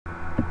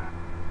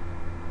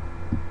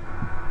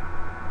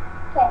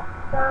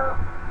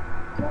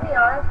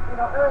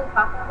don't really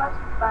talk that much,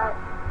 but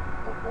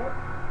it's good.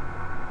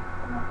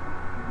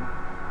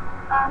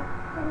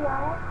 To be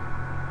honest,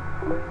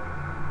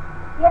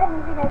 you had a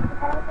movie night, you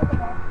kind of look like a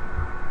mess,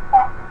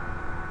 but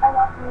I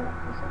love you.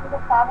 You should be the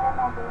father of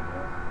my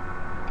babies.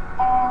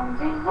 And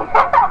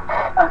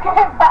okay,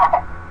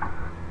 bye.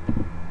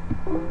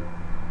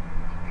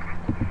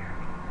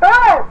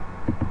 Oh!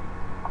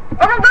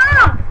 Oh my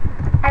god!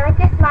 I like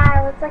your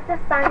smile. It's like the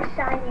sun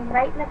shining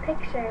right in the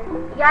picture.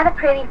 You got a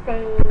pretty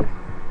face.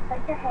 I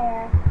like your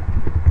hair.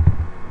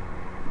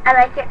 I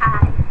like your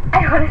eyes.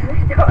 I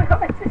honestly don't know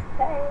what to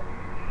say.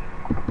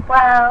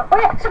 Well, oh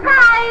yeah,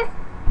 surprise!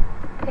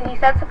 And you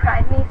said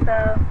surprise me,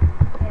 so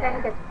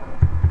yeah.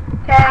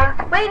 Okay.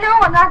 Wait, no,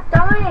 I'm not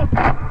done.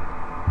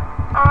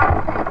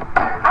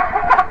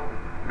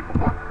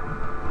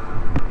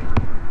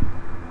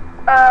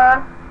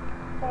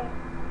 Wait.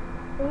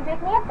 Will you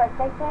make me a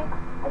birthday cake?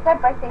 It's our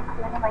birthday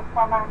soon in like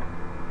 4 months.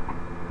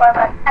 But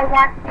I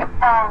want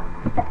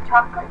the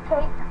chocolate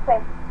cake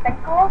with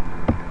sprinkles,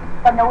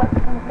 but no ice.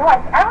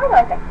 I don't know what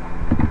I think.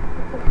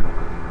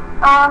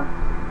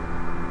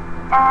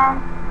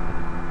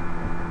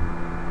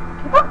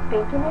 Can you put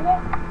bacon in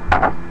it?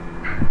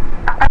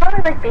 I don't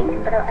really like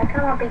bacon, but I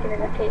kind of want bacon in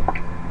the cake.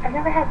 I've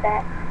never had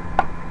that.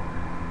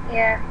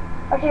 Yeah.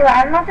 Okay, well,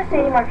 I don't know what to say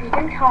anymore because you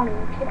didn't tell me.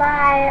 Okay,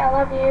 bye. I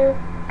love you.